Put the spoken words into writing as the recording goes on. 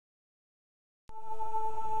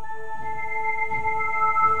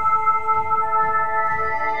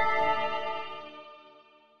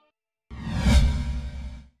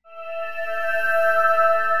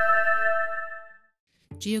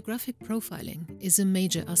Geographic profiling is a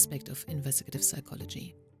major aspect of investigative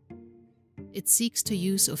psychology. It seeks to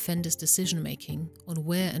use offenders' decision-making on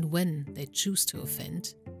where and when they choose to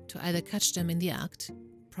offend, to either catch them in the act,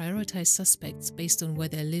 prioritize suspects based on where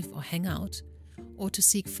they live or hang out, or to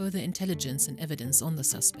seek further intelligence and evidence on the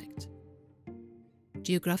suspect.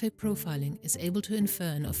 Geographic profiling is able to infer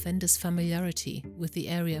an offender's familiarity with the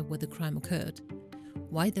area where the crime occurred,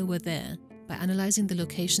 why they were there, by analyzing the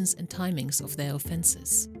locations and timings of their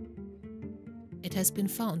offenses. It has been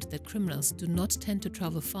found that criminals do not tend to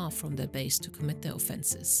travel far from their base to commit their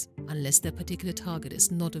offenses, unless their particular target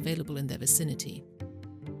is not available in their vicinity.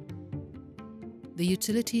 The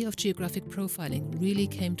utility of geographic profiling really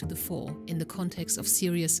came to the fore in the context of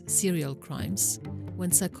serious serial crimes,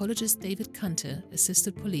 when psychologist David Kanter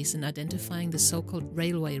assisted police in identifying the so-called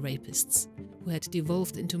railway rapists, who had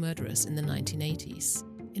devolved into murderers in the 1980s.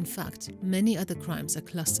 In fact, many other crimes are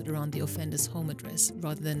clustered around the offender's home address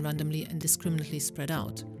rather than randomly and indiscriminately spread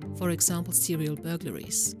out, for example serial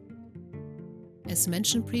burglaries. As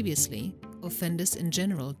mentioned previously, offenders in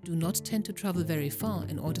general do not tend to travel very far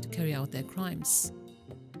in order to carry out their crimes.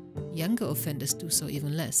 Younger offenders do so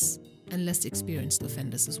even less, and less experienced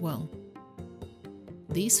offenders as well.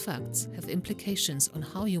 These facts have implications on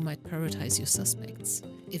how you might prioritize your suspects,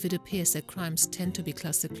 if it appears that crimes tend to be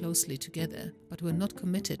clustered closely together but were not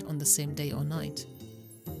committed on the same day or night.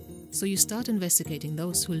 So you start investigating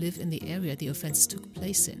those who live in the area the offenses took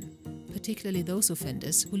place in, particularly those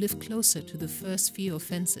offenders who live closer to the first few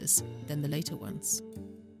offenses than the later ones.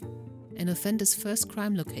 An offender's first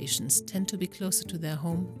crime locations tend to be closer to their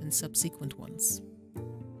home than subsequent ones.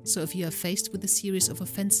 So if you are faced with a series of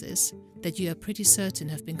offenses that you are pretty certain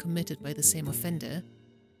have been committed by the same offender,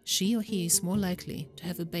 she or he is more likely to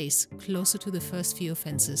have a base closer to the first few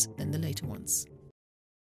offenses than the later ones.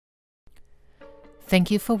 Thank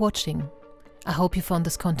you for watching. I hope you found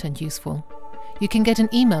this content useful. You can get an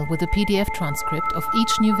email with a PDF transcript of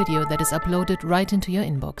each new video that is uploaded right into your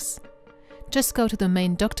inbox. Just go to the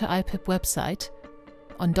main Dr. IPIP website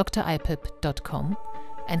on dripip.com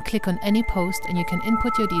and click on any post, and you can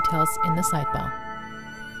input your details in the sidebar.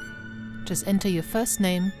 Just enter your first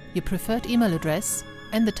name, your preferred email address,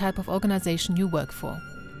 and the type of organization you work for.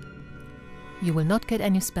 You will not get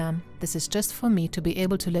any spam. This is just for me to be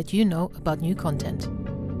able to let you know about new content.